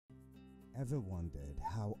Ever wondered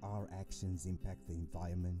how our actions impact the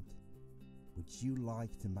environment? Would you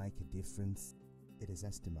like to make a difference? It is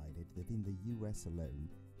estimated that in the US alone,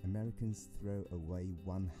 Americans throw away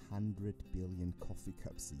 100 billion coffee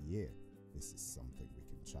cups a year. This is something we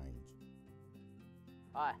can change.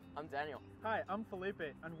 Hi, I'm Daniel. Hi, I'm Felipe,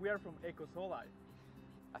 and we are from EcoSouLife,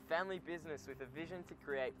 A family business with a vision to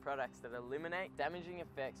create products that eliminate damaging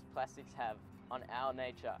effects plastics have on our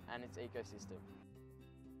nature and its ecosystem.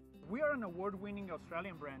 We are an award-winning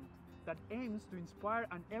Australian brand that aims to inspire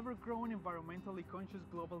an ever-growing environmentally conscious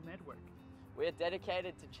global network. We are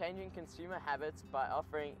dedicated to changing consumer habits by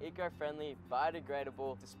offering eco-friendly,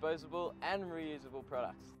 biodegradable, disposable and reusable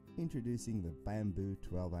products. Introducing the Bamboo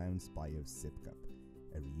 12-ounce Bio Sip Cup,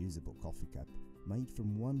 a reusable coffee cup made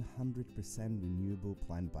from 100% renewable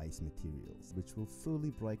plant-based materials, which will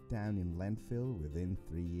fully break down in landfill within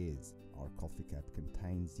 3 years. Our coffee cup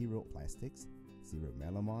contains zero plastics, zero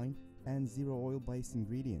melamine, and zero oil-based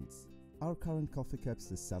ingredients. Our current coffee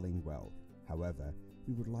cups are selling well. However,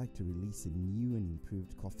 we would like to release a new and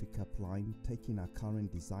improved coffee cup line, taking our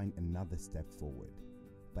current design another step forward.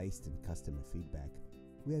 Based on customer feedback,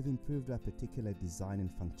 we have improved our particular design and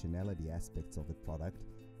functionality aspects of the product,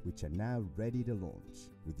 which are now ready to launch.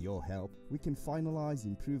 With your help, we can finalize,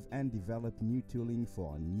 improve and develop new tooling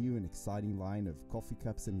for our new and exciting line of coffee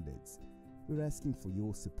cups and lids. We're asking for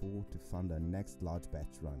your support to fund our next large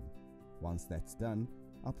batch run. Once that's done,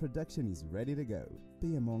 our production is ready to go.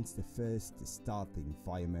 Be amongst the first to start the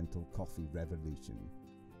environmental coffee revolution.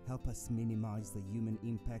 Help us minimize the human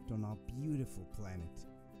impact on our beautiful planet.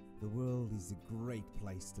 The world is a great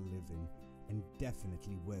place to live in and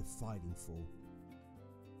definitely worth fighting for.